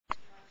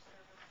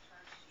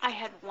I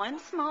had one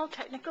small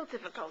technical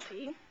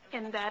difficulty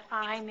in that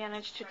I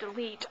managed to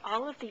delete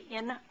all of the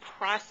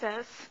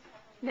in-process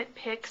Knit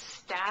Picks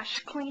stash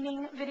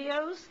cleaning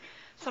videos.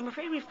 So I'm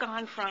afraid we've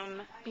gone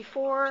from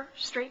before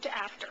straight to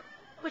after,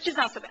 which is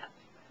not so bad.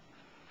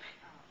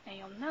 Now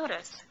you'll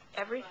notice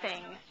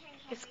everything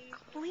is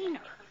cleaner.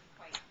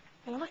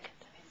 Look at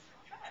this.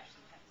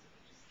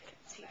 You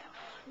can see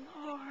the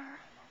floor.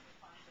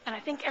 And I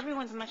think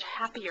everyone's much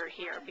happier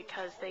here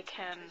because they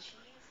can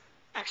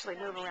actually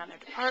move around their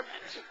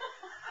department.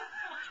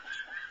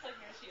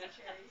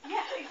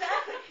 Yeah,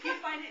 exactly. You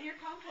find it in your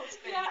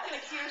compost bin. Yeah.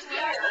 6 years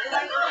later. You're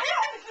like, oh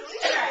yeah, it's really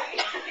dry.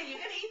 You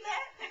gonna eat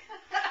that?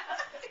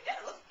 Yeah,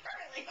 it looks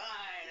perfectly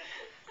fine.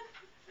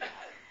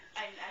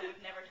 I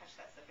would never touch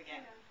that stuff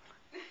again.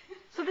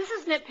 So this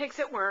is Knit Picks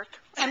at work.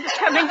 I'm just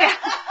coming down.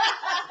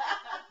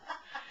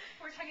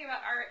 We're talking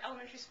about our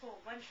elementary school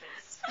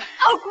lunches.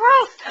 Oh,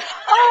 gross.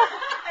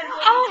 And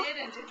what you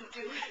did and didn't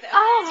do with them.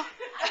 Oh,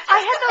 I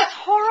had those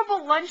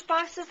horrible lunch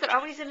boxes that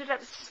always ended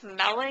up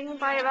smelling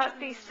by about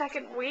the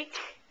second week.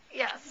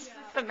 Yes,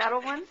 the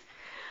metal ones.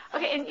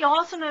 Okay, and you'll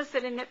also notice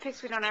that in Knit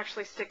Picks we don't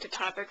actually stick to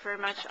topic very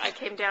much. I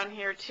came down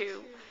here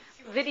to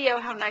video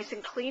how nice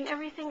and clean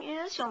everything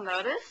is. You'll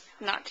notice,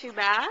 not too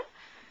bad.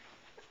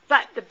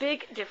 But the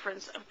big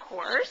difference, of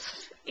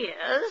course,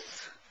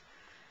 is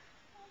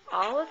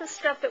all of the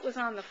stuff that was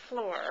on the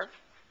floor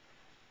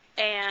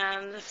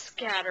and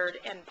scattered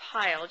and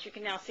piled. You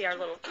can now see our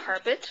little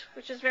carpet,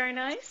 which is very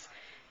nice.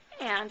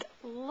 And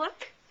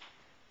look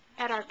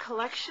at our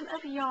collection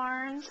of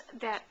yarns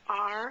that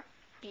are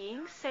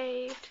being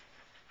saved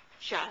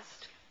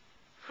just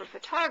for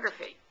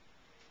photography.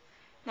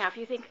 Now, if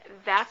you think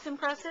that's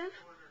impressive,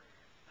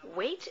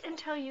 wait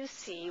until you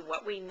see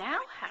what we now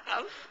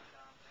have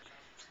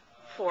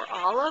for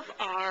all of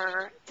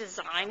our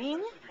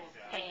designing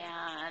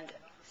and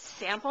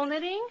sample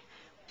knitting.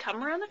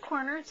 Come around the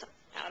corner, it's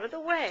out of the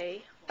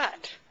way,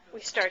 but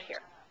we start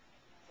here.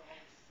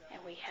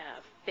 And we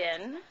have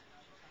bin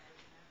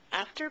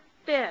after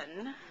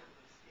bin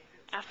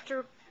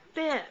after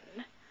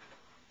bin,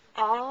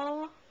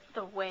 all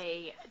the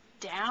way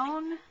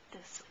down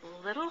this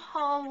little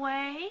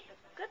hallway.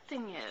 Good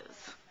thing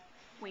is,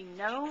 we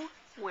know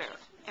where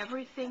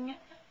everything